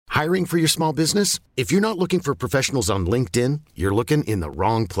Hiring for your small business? If you're not looking for professionals on LinkedIn, you're looking in the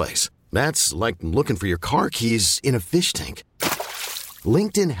wrong place. That's like looking for your car keys in a fish tank.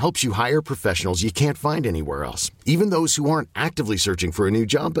 LinkedIn helps you hire professionals you can't find anywhere else, even those who aren't actively searching for a new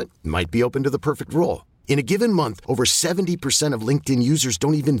job but might be open to the perfect role. In a given month, over 70% of LinkedIn users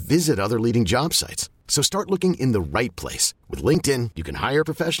don't even visit other leading job sites. So start looking in the right place. With LinkedIn, you can hire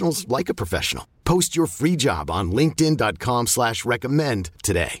professionals like a professional. Post your free job on linkedin.com/recommend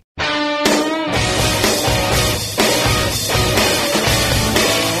today.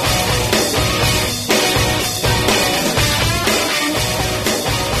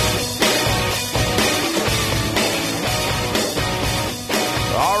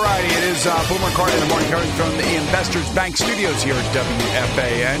 Boomer Carton in the morning, coming from the Investors Bank Studios here at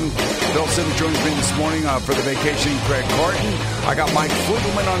WFAN. Bill Simmons joins me this morning for the vacationing Craig Carton. I got Mike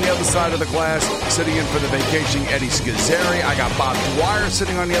Flugelman on the other side of the glass, sitting in for the vacationing Eddie Schizzeri. I got Bob Dwyer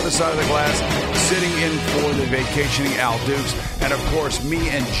sitting on the other side of the glass, sitting in for the vacationing Al Dukes. And, of course, me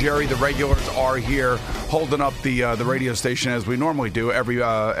and Jerry, the regulars, are here holding up the radio station as we normally do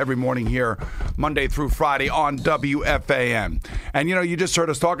every morning here, Monday through Friday on WFAN. And, you know, you just heard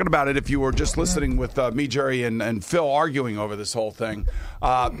us talking about it if you were just listening with me, Jerry, and Phil arguing over this whole thing.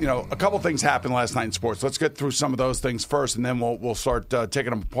 You know, a couple things happened last night in sports. Let's get through some of those things first, and then we'll start taking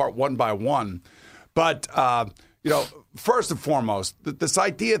them apart one by one. But, you know, first and foremost, this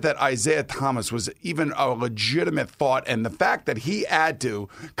idea that Isaiah Thomas was even a legitimate thought, and the fact that he had to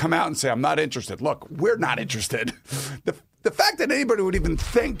come out and say, I'm not interested. Look, we're not interested. The fact that anybody would even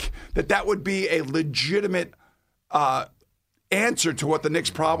think that that would be a legitimate answer to what the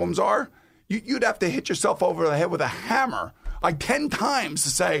Knicks' problems are, you'd have to hit yourself over the head with a hammer like 10 times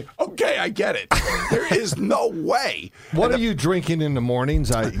to say, okay, I get it. There is no way. What are you drinking in the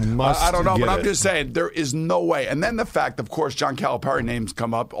mornings? I don't know, but I'm just saying there is no way. And then the fact, of course, John Calipari names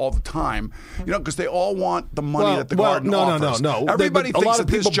come up all the time, you know, because they all want the money that the Garden offers. No. Everybody thinks that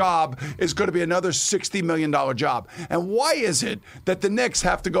this job is going to be another $60 million job. And why is it that the Knicks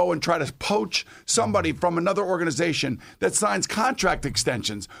have to go and try to poach somebody from another organization that signs contract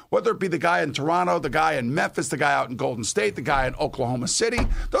extensions, whether it be the guy in Toronto, the guy in Memphis, the guy out in Golden State, the guy in Oklahoma City?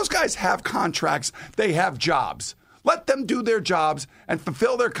 Those guys have contracts. They have jobs. Let them do their jobs and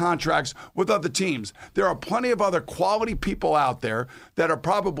fulfill their contracts with other teams. There are plenty of other quality people out there that are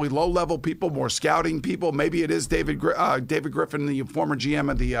probably low-level people, more scouting people. Maybe it is David Griffin, the former GM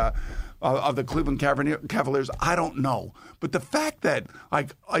of the Cleveland Cavaliers. I don't know. But the fact that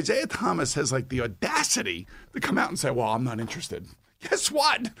like Isaiah Thomas has like the audacity to come out and say, well, I'm not interested. Guess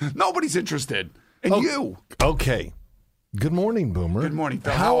what? Nobody's interested. And you. Okay. Good morning, Boomer. Good morning,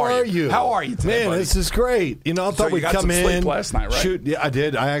 Phil. How are you? How are you today, Man, buddy? this is great. You know, I thought we'd come in. Sleep last night, right? Shoot, yeah, I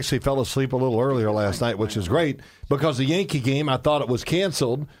did. I actually fell asleep a little earlier last night, which is great because the Yankee game, I thought it was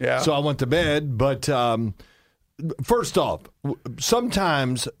canceled. Yeah. So I went to bed. But first off,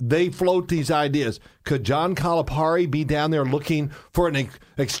 sometimes they float these ideas. Could John Calipari be down there looking for an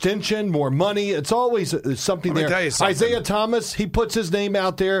extension, more money? It's always something there. Tell you something. Isaiah Thomas, he puts his name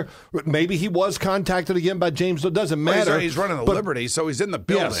out there. Maybe he was contacted again by James. It doesn't matter. He's running the Liberty, so he's in the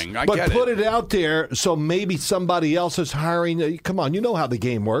building. Yes, but put it out there so maybe somebody else is hiring. Come on, you know how the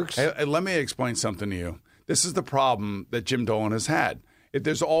game works. Hey, let me explain something to you. This is the problem that Jim Dolan has had. If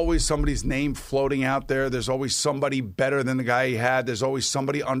there's always somebody's name floating out there. There's always somebody better than the guy he had. There's always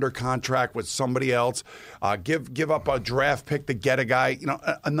somebody under contract with somebody else. Give up a draft pick to get a guy. You know,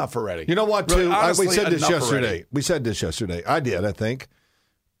 enough already. You know what, too? Really, honestly, we said this yesterday. Already. We said this yesterday. I did, I think.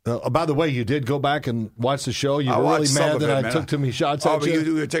 By the way, you did go back and watch the show. You were really mad that I took too many shots at you.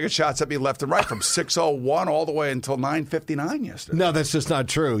 You were taking shots at me left and right from 6:01 all the way until 9:59 yesterday. No, that's just not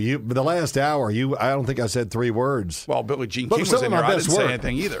true. The last hour, I don't think I said 3 words. Well, Billie Jean King was in here. I didn't say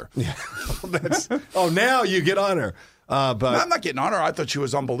anything either. Yeah. Now you get on her. But I'm not getting on her. I thought she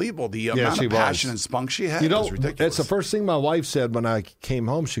was unbelievable. The amount of passion and spunk she had was ridiculous. That's the first thing my wife said when I came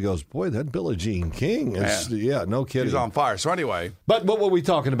home. She goes, boy, that Billie Jean King is, no kidding. She's on fire. So anyway. But what were we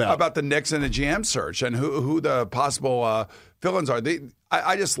talking about? About the Knicks and the GM search and who the possible fill-ins are.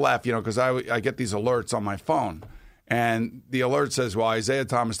 I just laugh, because I get these alerts on my phone. And the alert says, well, Isaiah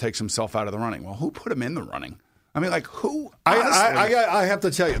Thomas takes himself out of the running. Well, who put him in the running? I mean, like, who? I have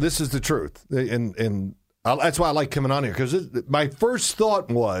to tell you, this is the truth. And that's why I like coming on here, because my first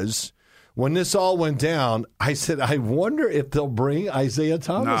thought was, when this all went down, I said, I wonder if they'll bring Isaiah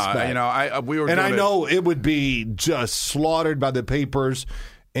Thomas back. We were, and I know it would be just slaughtered by the papers,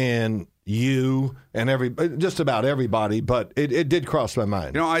 and you and just about everybody, but it did cross my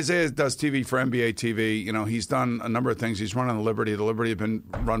mind. Isaiah does TV for NBA TV. He's done a number of things. He's run on the Liberty. The Liberty had been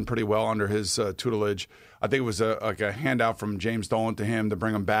run pretty well under his tutelage. I think it was a handout from James Dolan to him to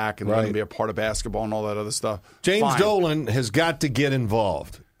bring him back and let him be a part of basketball and all that other stuff. James Dolan has got to get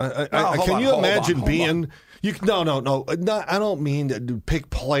involved. Can you imagine being... No. I don't mean to pick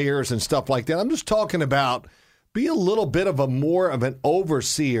players and stuff like that. I'm just talking about be a little bit of more of an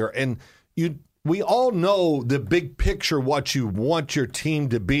overseer. And we all know the big picture, what you want your team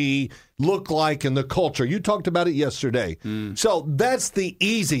to be, look like, and the culture. You talked about it yesterday. So that's the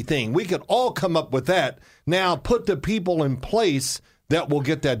easy thing. We could all come up with that. Now put the people in place that will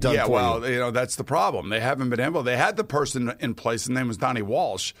get that done for you. That's the problem. They haven't been able. They had the person in place. His name was Donnie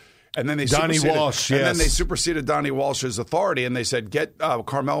Walsh. And then they superseded Donnie Walsh's authority, and they said, get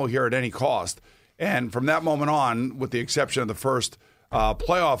Carmelo here at any cost. And from that moment on, with the exception of the first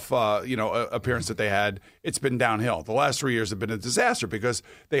playoff appearance that they had, it's been downhill. The last 3 years have been a disaster because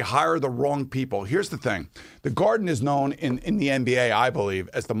they hire the wrong people. Here's the thing. The Garden is known in the NBA, I believe,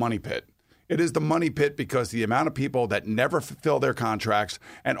 as the money pit. It is the money pit because the amount of people that never fulfill their contracts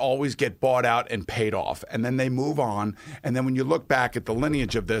and always get bought out and paid off. And then they move on. And then when you look back at the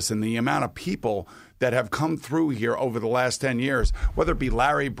lineage of this and the amount of people that have come through here over the last 10 years, whether it be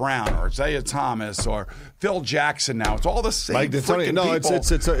Larry Brown or Isaiah Thomas or Phil Jackson now, it's all the same freaking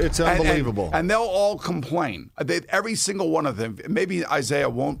people. It's unbelievable. And they'll all complain. Every single one of them. Maybe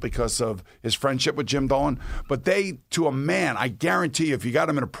Isaiah won't because of his friendship with Jim Dolan, but they, to a man, I guarantee you, if you got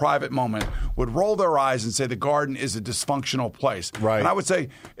them in a private moment, would roll their eyes and say the Garden is a dysfunctional place. Right. And I would say,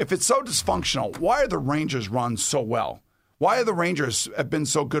 if it's so dysfunctional, why are the Rangers run so well? Why are the Rangers have been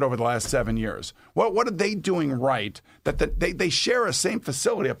so good over the last 7 years? What are they doing right that they share a same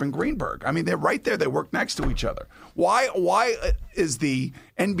facility up in Greenberg? I mean, they're right there. They work next to each other. Why is the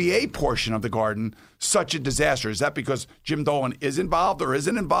NBA portion of the Garden such a disaster? Is that because Jim Dolan is involved or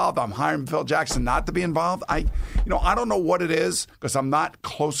isn't involved? I'm hiring Phil Jackson not to be involved. I don't know what it is because I'm not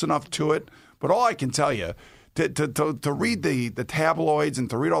close enough to it. But all I can tell you, to read the tabloids and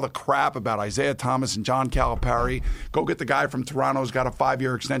to read all the crap about Isaiah Thomas and John Calipari, go get the guy from Toronto who's got a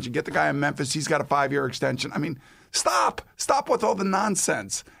 5-year extension, get the guy in Memphis, he's got a 5-year extension. I mean, stop with all the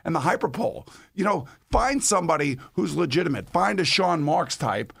nonsense and the hyperbole. Find somebody who's legitimate. Find a Sean Marks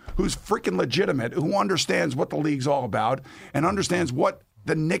type who's freaking legitimate, who understands what the league's all about and understands what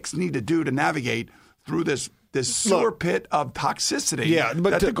the Knicks need to do to navigate through this sewer pit of toxicity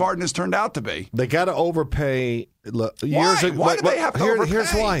that the Garden has turned out to be. They got to overpay. Why do they have to overpay?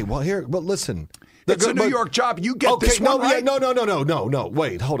 Here's why. But listen. It's a New York job. You get this one right? No.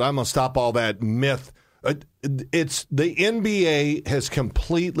 Wait, hold on. I'm going to stop all that myth. It's the NBA has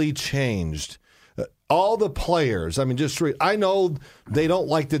completely changed. All the players, I know they don't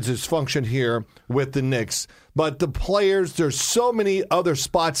like the dysfunction here with the Knicks, but the players, there's so many other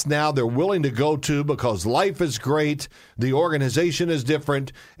spots now they're willing to go to because life is great, the organization is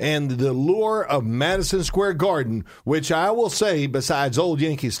different, and the lure of Madison Square Garden, which I will say, besides Old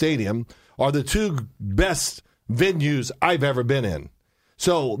Yankee Stadium, are the two best venues I've ever been in.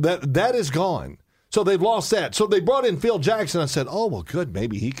 So that is gone. So they've lost that. So they brought in Phil Jackson. I said, oh, well, good.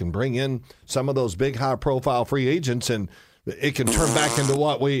 Maybe he can bring in some of those big, high-profile free agents, and it can turn back into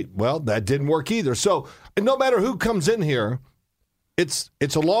well, that didn't work either. So no matter who comes in here, it's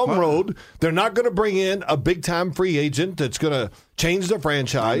a long road. They're not going to bring in a big-time free agent that's going to change the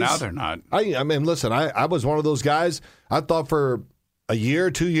franchise. No, they're not. I mean, listen, I was one of those guys. I thought for a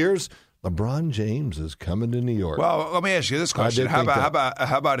year, 2 years, LeBron James is coming to New York. Well, let me ask you this question. How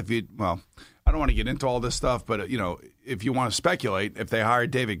about if you, I don't want to get into all this stuff, but, if you want to speculate, if they hired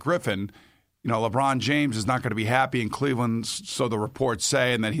David Griffin, LeBron James is not going to be happy in Cleveland, so the reports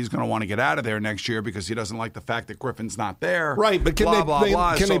say, and that he's going to want to get out of there next year because he doesn't like the fact that Griffin's not there. Right, but can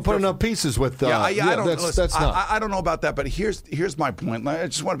they put enough pieces with I don't know about that, but here's my point. I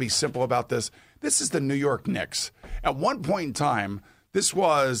just want to be simple about this. This is the New York Knicks. At one point in time, this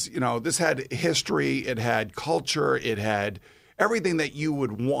was, this had history, it had culture, it had everything that you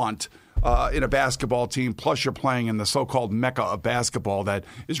would want in a basketball team, plus you're playing in the so-called mecca of basketball that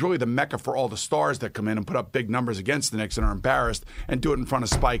is really the mecca for all the stars that come in and put up big numbers against the Knicks and are embarrassed and do it in front of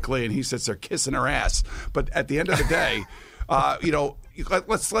Spike Lee, and he sits there kissing her ass. But at the end of the day,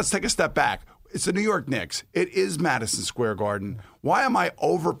 let's take a step back. It's the New York Knicks. It is Madison Square Garden. Why am I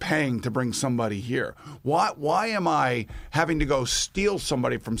overpaying to bring somebody here? Why am I having to go steal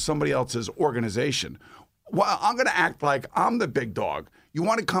somebody from somebody else's organization? Well, I'm going to act like I'm the big dog. You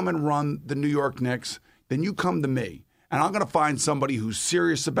want to come and run the New York Knicks? Then you come to me. And I'm going to find somebody who's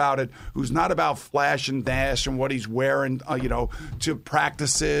serious about it, who's not about flash and dash and what he's wearing, to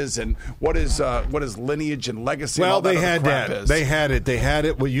practices and what his lineage and legacy. Well, and all they had that. is. They had it. They had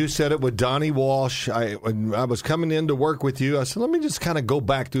it. Well, you said it with Donnie Walsh. When I was coming in to work with you, I said, let me just kind of go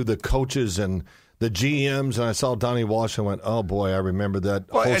back through the coaches and the GMs, and I saw Donnie Walsh and went, oh, boy, I remember that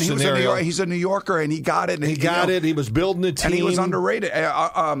whole scenario. He's a New Yorker, and he got it. And he got it. He was building a team. And he was underrated.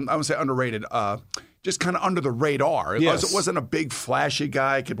 I would say underrated. Just kind of under the radar. It wasn't a big, flashy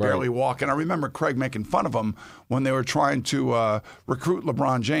guy, could barely walk. And I remember Craig making fun of him when they were trying to recruit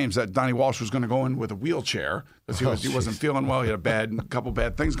LeBron James, that Donnie Walsh was going to go in with a wheelchair because he wasn't feeling well. He had a couple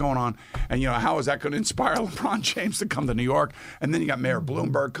bad things going on. And, how is that going to inspire LeBron James to come to New York? And then you got Mayor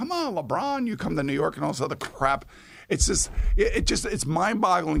Bloomberg. Come on, LeBron, you come to New York and all this other crap. It's just it's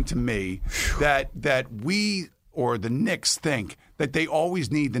mind-boggling to me that we or the Knicks think that they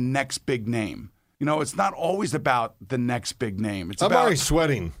always need the next big name. It's not always about the next big name. It's I'm about already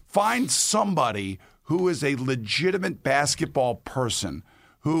sweating. Find somebody who is a legitimate basketball person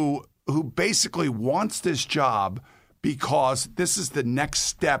who basically wants this job because this is the next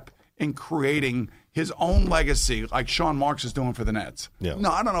step in creating his own legacy, like Sean Marks is doing for the Nets. Yeah.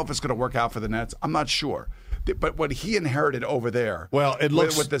 No, I don't know if it's going to work out for the Nets. I'm not sure. But what he inherited over there, it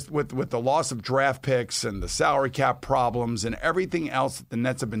looks with the loss of draft picks and the salary cap problems and everything else that the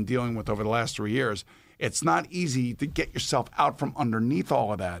Nets have been dealing with over the last 3 years, it's not easy to get yourself out from underneath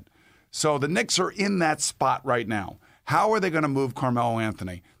all of that. So the Knicks are in that spot right now. How are they going to move Carmelo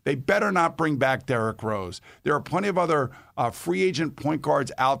Anthony? They better not bring back Derrick Rose. There are plenty of other free agent point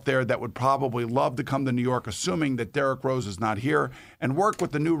guards out there that would probably love to come to New York, assuming that Derrick Rose is not here, and work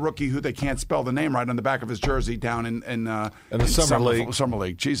with the new rookie who they can't spell the name right on the back of his jersey down in the Summer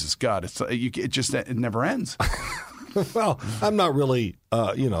League. Jesus God, it never ends. Well, I'm not really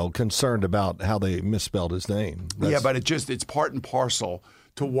concerned about how they misspelled his name. But it's part and parcel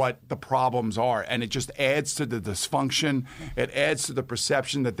to what the problems are, and it just adds to the dysfunction. It adds to the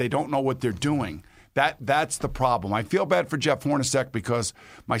perception that they don't know what they're doing. That's the problem. I feel bad for Jeff Hornacek because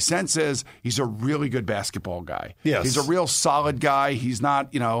my sense is he's a really good basketball guy. Yes. He's a real solid guy. He's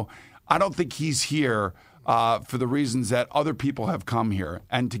not, I don't think he's here for the reasons that other people have come here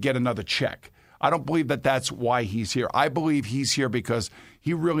and to get another check. I don't believe that that's why he's here. I believe he's here because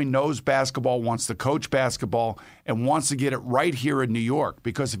he really knows basketball, wants to coach basketball, and wants to get it right here in New York.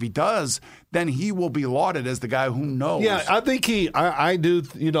 Because if he does, then he will be lauded as the guy who knows. Yeah, I think I do,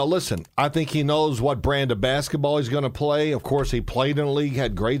 listen, I think he knows what brand of basketball he's going to play. Of course, he played in the league,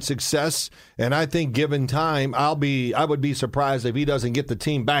 had great success. And I think given time, I would be surprised if he doesn't get the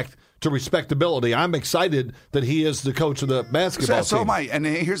team back to respectability. I'm excited that he is the coach of the basketball team. So am I. And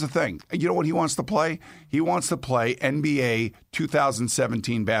here's the thing. You know what he wants to play? He wants to play NBA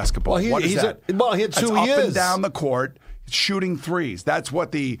 2017 basketball. What is that? It's who he is. Up and down the court, shooting threes. That's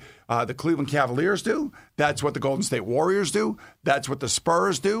what the Cleveland Cavaliers do. That's what the Golden State Warriors do. That's what the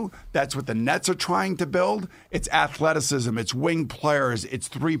Spurs do. That's what the Nets are trying to build. It's athleticism. It's wing players. It's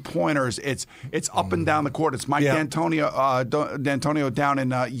three-pointers. It's up and down the court. It's Mike D'Antonio down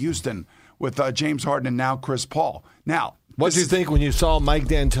in Houston with James Harden and now Chris Paul. Now, what did you think when you saw Mike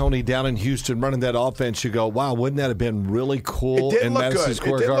D'Antoni down in Houston running that offense? You go, wow, wouldn't that have been really cool in Madison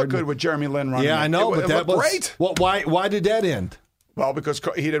Square Garden? It did look good with Jeremy Lin running. Yeah, I know, but that was great. Well, why did that end? Well, because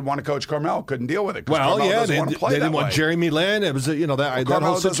he didn't want to coach Carmelo, couldn't deal with it. Well, Carmelo yeah, doesn't want to play they didn't want Jeremy Lin. It was that whole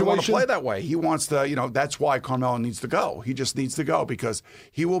Carmelo situation. Doesn't want to play that way. He wants to. That's why Carmelo needs to go. He just needs to go because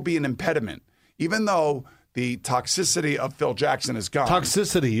he will be an impediment, even though the toxicity of Phil Jackson is gone.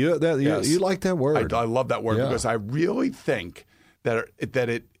 Toxicity, you like that word? I love that word because I really think that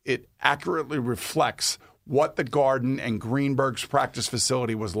it accurately reflects what the Garden and Greenberg's practice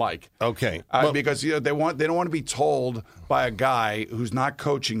facility was like. Okay, because they don't want to be told by a guy who's not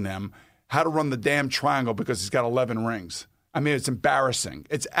coaching them how to run the damn triangle because he's got 11 rings. I mean, it's embarrassing.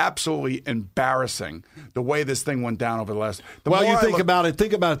 It's absolutely embarrassing the way this thing went down over the last. Think about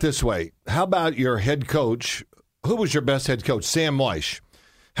it this way. How about your head coach? Who was your best head coach? Sam Weish.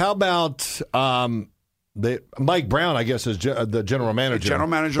 How about Mike Brown, I guess, is the general manager.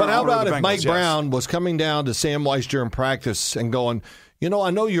 But how about if Mike Brown was coming down to Sam Weiss during practice and going,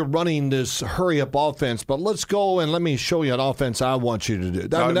 I know you're running this hurry-up offense, but let's go and let me show you an offense I want you to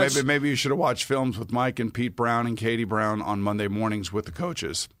do. Maybe you should have watched films with Mike and Pete Brown and Katie Brown on Monday mornings with the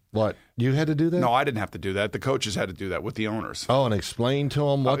coaches. What? You had to do that? No, I didn't have to do that. The coaches had to do that with the owners. Oh, and explain to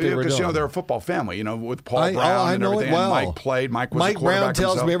them what they were doing. Because, they're a football family, with Paul Brown and everything. Well. And Mike played. Mike was Mike the quarterback Brown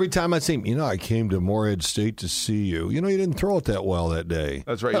tells himself. me every time I see him, I came to Morehead State to see you. You didn't throw it that well that day.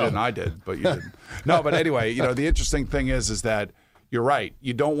 That's right. You didn't. I did, but you didn't. No, but anyway, the interesting thing is that you're right.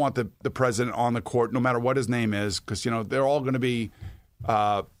 You don't want the president on the court, no matter what his name is, because they're all going to be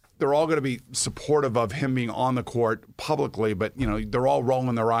supportive of him being on the court publicly, but they're all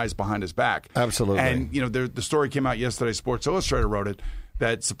rolling their eyes behind his back. Absolutely. And the story came out yesterday. Sports Illustrated wrote it,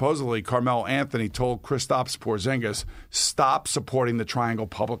 that supposedly Carmelo Anthony told Kristaps Porzingis, stop supporting the triangle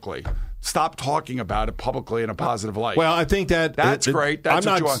publicly. Stop talking about it publicly in a positive light. Well, I think that's great. That's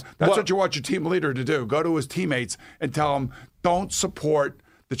what you want. That's what you want your team leader to do. Go to his teammates and tell them, don't support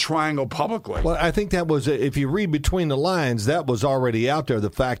the triangle publicly. Well, I think that was, if you read between the lines, that was already out there. The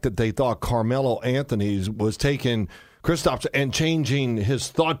fact that they thought Carmelo Anthony was taking Kristaps and changing his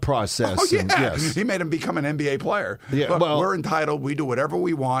thought process. Oh, yeah. And, yes. He made him become an NBA player. Yeah, Look, we're entitled. We do whatever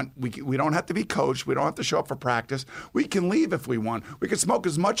we want. We don't have to be coached. We don't have to show up for practice. We can leave if we want. We can smoke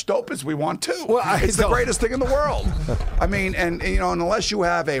as much dope as we want, too. Well, it's the greatest thing in the world. I mean, and unless you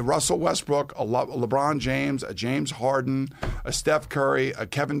have a Russell Westbrook, a LeBron James, a James Harden, a Steph Curry, a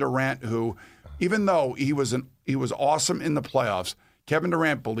Kevin Durant, who, even though he was awesome in the playoffs, Kevin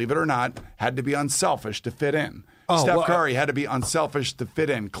Durant, believe it or not, had to be unselfish to fit in. Steph Curry had to be unselfish to fit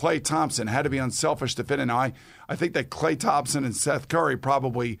in. Klay Thompson had to be unselfish to fit in. Now, I think that Klay Thompson and Steph Curry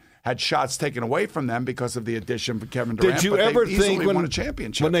probably had shots taken away from them because of the addition of Kevin Durant. Did you ever think won a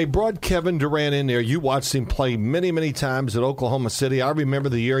championship. When they brought Kevin Durant in there, you watched him play many, many times at Oklahoma City. I remember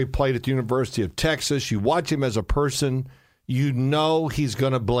the year he played at the University of Texas. You watch him as a person, you know he's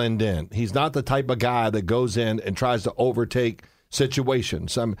going to blend in. He's not the type of guy that goes in and tries to overtake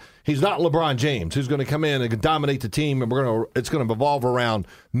situations. He's not LeBron James, who's going to come in and dominate the team, and it's going to revolve around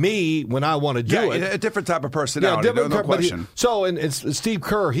me when I want to do it. A different type of personality, no question. And Steve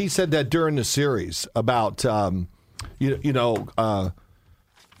Kerr, he said that during the series about Kevin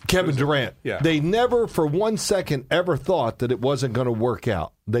Durant. Yeah. They never for 1 second ever thought that it wasn't going to work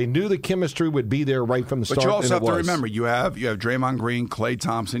out. They knew the chemistry would be there right from the start. But you also have to remember, you have Draymond Green, Klay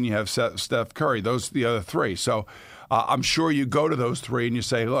Thompson, you have Steph Curry. Those are the other three. So I'm sure you go to those three and you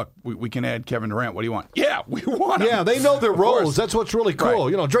say, look, we can add Kevin Durant. What do you want? Yeah, we want him. Yeah, they know their roles. That's what's really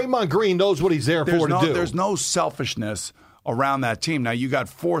cool. Right. Draymond Green knows what he's there to do. There's no selfishness around that team. Now, you got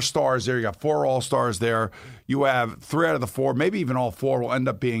 4 stars there. You got 4 All-Stars there. You have 3 out of the 4, maybe even all 4 will end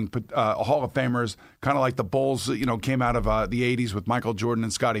up being Hall of Famers, kind of like the Bulls, came out of the 80s with Michael Jordan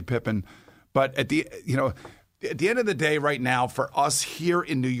and Scottie Pippen. But at the end of the day right now, for us here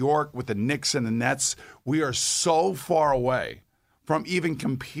in New York with the Knicks and the Nets, we are so far away from even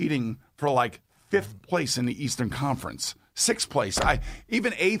competing for like 5th place in the Eastern Conference. 6th place,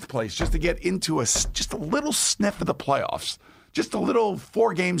 even 8th place, just to get into just a little sniff of the playoffs. Just a little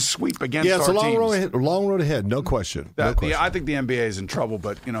 4-game sweep against our teams. Yeah, it's a long road ahead, no question. I think the NBA is in trouble,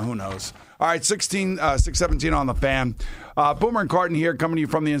 but who knows? All right, 6:17 on the Fan. Boomer and Carton here, coming to you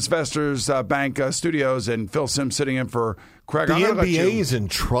from the Investors Bank studios, and Phil Simms sitting in for Craig. The NBA is in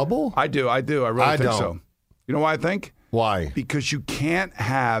trouble? I do. I really think so. You know why I think? Why? Because you can't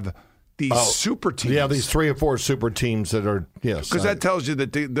have these super teams. Yeah, these 3 or 4 super teams that are, yes. Because that tells you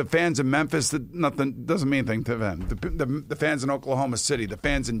that the fans in Memphis, that nothing doesn't mean anything to them. The fans in Oklahoma City, the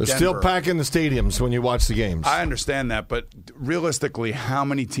fans in Denver. They're still packing the stadiums when you watch the games. I understand that, but realistically, how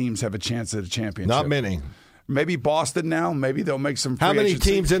many teams have a chance at a championship? Not many. Maybe Boston now. Maybe they'll make some free How many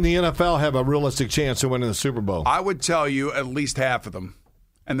agency. teams in the NFL have a realistic chance of winning the Super Bowl? I would tell you at least half of them.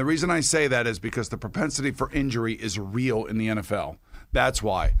 And the reason I say that is because the propensity for injury is real in the NFL. That's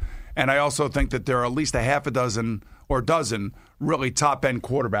why. And I also think that there are at least a half a dozen or dozen really top-end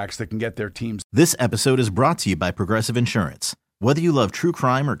quarterbacks that can get their teams. This episode is brought to you by Progressive Insurance. Whether you love true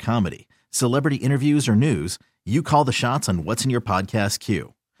crime or comedy, celebrity interviews or news, you call the shots on what's in your podcast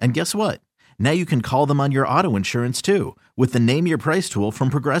queue. And guess what? Now you can call them on your auto insurance too with the Name Your Price tool from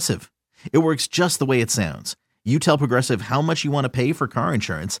Progressive. It works just the way it sounds. You tell Progressive how much you want to pay for car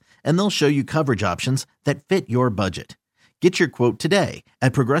insurance, and they'll show you coverage options that fit your budget. Get your quote today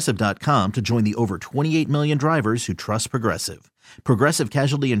at Progressive.com to join the over 28 million drivers who trust Progressive. Progressive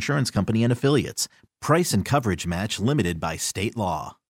Casualty Insurance Company and Affiliates. Price and coverage match limited by state law.